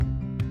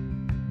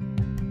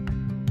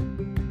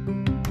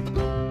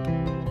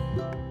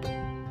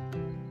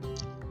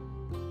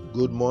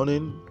Good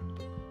morning.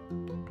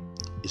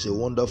 It's a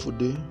wonderful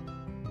day,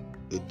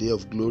 a day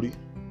of glory,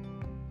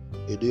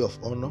 a day of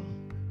honor,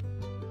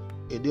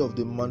 a day of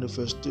the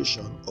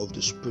manifestation of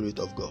the Spirit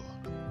of God.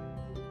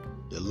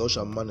 The Lord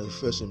shall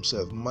manifest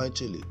Himself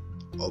mightily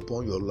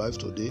upon your life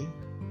today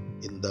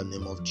in the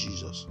name of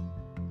Jesus.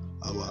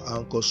 Our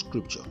anchor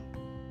scripture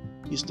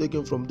is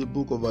taken from the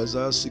book of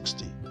Isaiah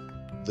 60,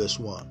 verse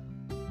 1.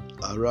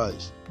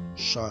 Arise,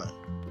 shine,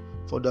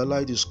 for the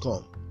light is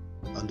come,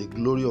 and the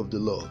glory of the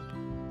Lord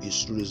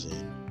is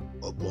risen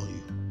upon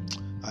you.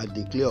 I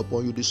declare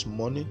upon you this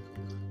morning,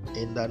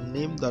 in the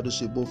name that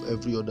is above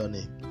every other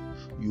name,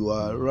 you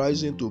are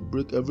rising to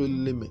break every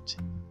limit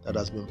that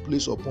has been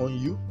placed upon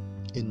you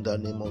in the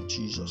name of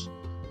Jesus.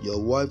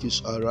 Your wife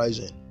is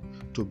arising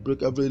to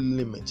break every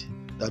limit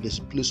that is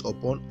placed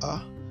upon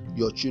her.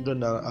 Your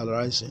children are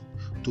arising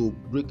to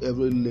break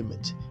every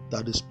limit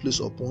that is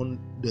placed upon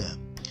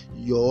them.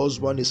 Your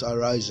husband is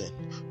arising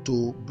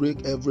to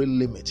break every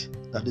limit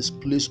that is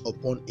placed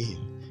upon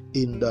him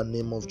in the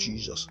name of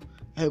Jesus.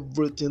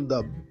 Everything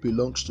that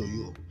belongs to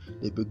you,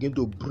 they begin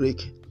to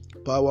break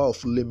power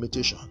of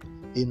limitation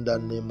in the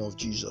name of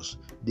Jesus.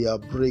 They are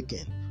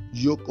breaking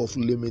yoke of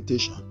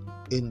limitation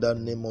in the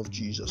name of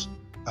Jesus.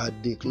 I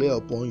declare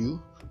upon you,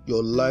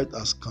 your light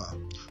has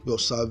come, your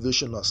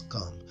salvation has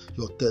come,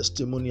 your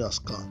testimony has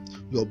come,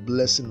 your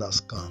blessing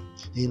has come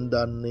in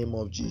the name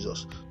of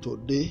Jesus.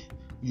 Today,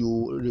 you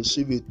will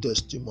receive a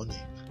testimony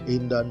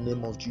in the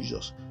name of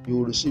Jesus. You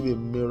will receive a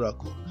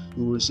miracle.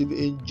 You will receive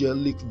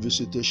angelic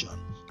visitation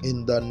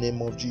in the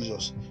name of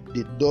Jesus.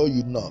 The door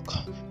you knock,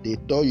 the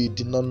door you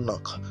did not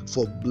knock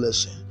for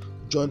blessing,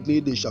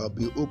 jointly they shall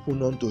be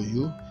opened unto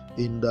you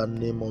in the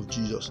name of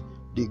Jesus.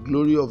 The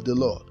glory of the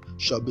Lord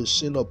shall be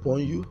seen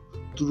upon you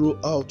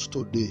throughout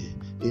today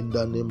in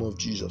the name of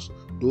Jesus.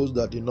 Those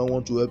that did not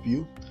want to help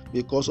you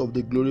because of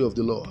the glory of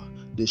the Lord,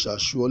 they shall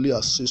surely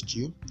assist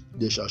you.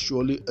 They shall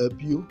surely help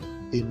you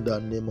in the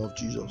name of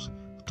Jesus.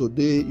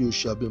 Today you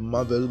shall be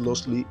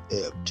marvelously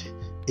helped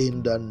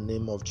in the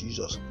name of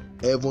Jesus.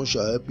 Heaven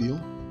shall help you,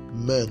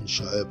 men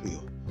shall help you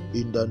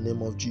in the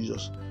name of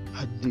Jesus.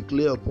 I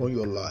declare upon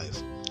your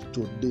life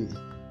today,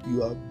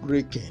 you are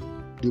breaking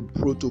the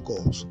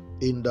protocols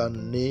in the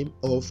name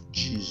of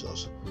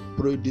Jesus.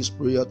 Pray this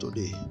prayer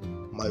today.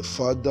 My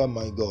Father,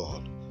 my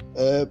God,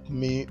 help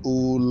me, O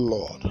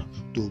Lord,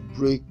 to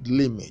break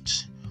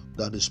limits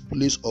that is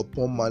placed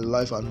upon my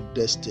life and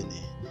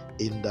destiny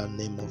in the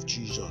name of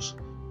Jesus.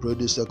 Pray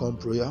the second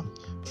prayer.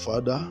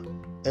 Father,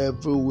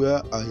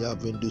 everywhere I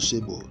have been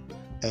disabled,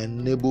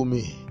 enable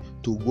me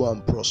to go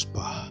and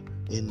prosper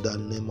in the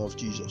name of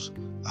Jesus.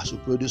 As you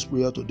pray this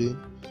prayer today,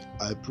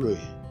 I pray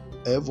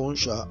heaven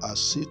shall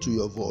accede to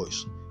your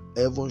voice.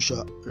 Heaven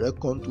shall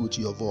reckon with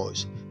your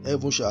voice.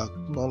 Heaven shall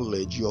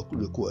acknowledge your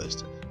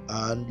request,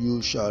 and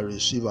you shall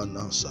receive an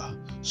answer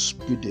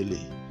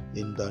speedily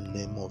in the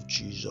name of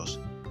Jesus.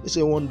 It's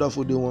a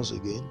wonderful day once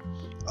again.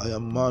 I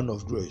am man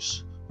of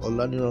grace,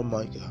 Olaniran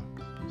Michael.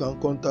 You can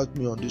contact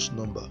me on this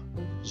number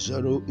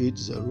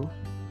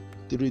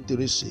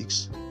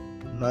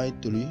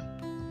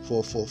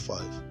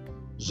 080-336-93445,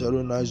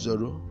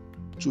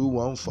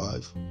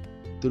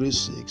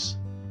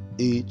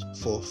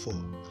 090-215-36844.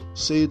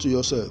 Say to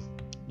yourself,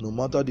 no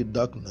matter the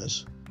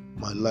darkness,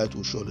 my light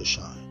will surely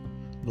shine.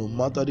 No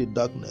matter the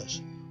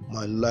darkness,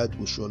 my light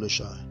will surely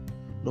shine.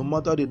 No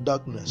matter the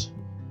darkness,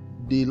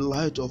 the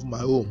light of my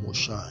home will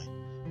shine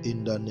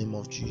in the name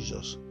of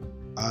Jesus.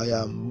 I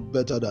am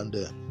better than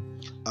them.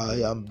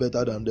 I am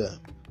better than them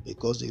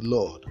because the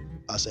Lord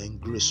has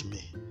engraced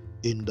me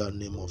in the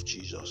name of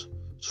Jesus.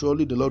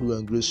 Surely the Lord will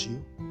engrace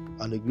you,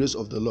 and the grace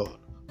of the Lord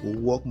will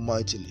work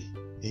mightily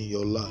in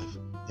your life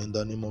in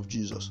the name of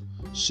Jesus.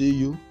 See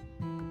you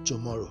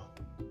tomorrow.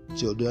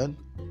 Till then,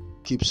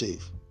 keep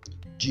safe.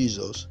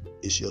 Jesus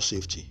is your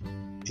safety.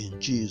 In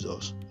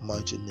Jesus'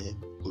 mighty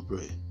name we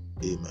pray.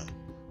 Amen.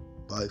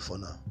 Bye for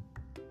now.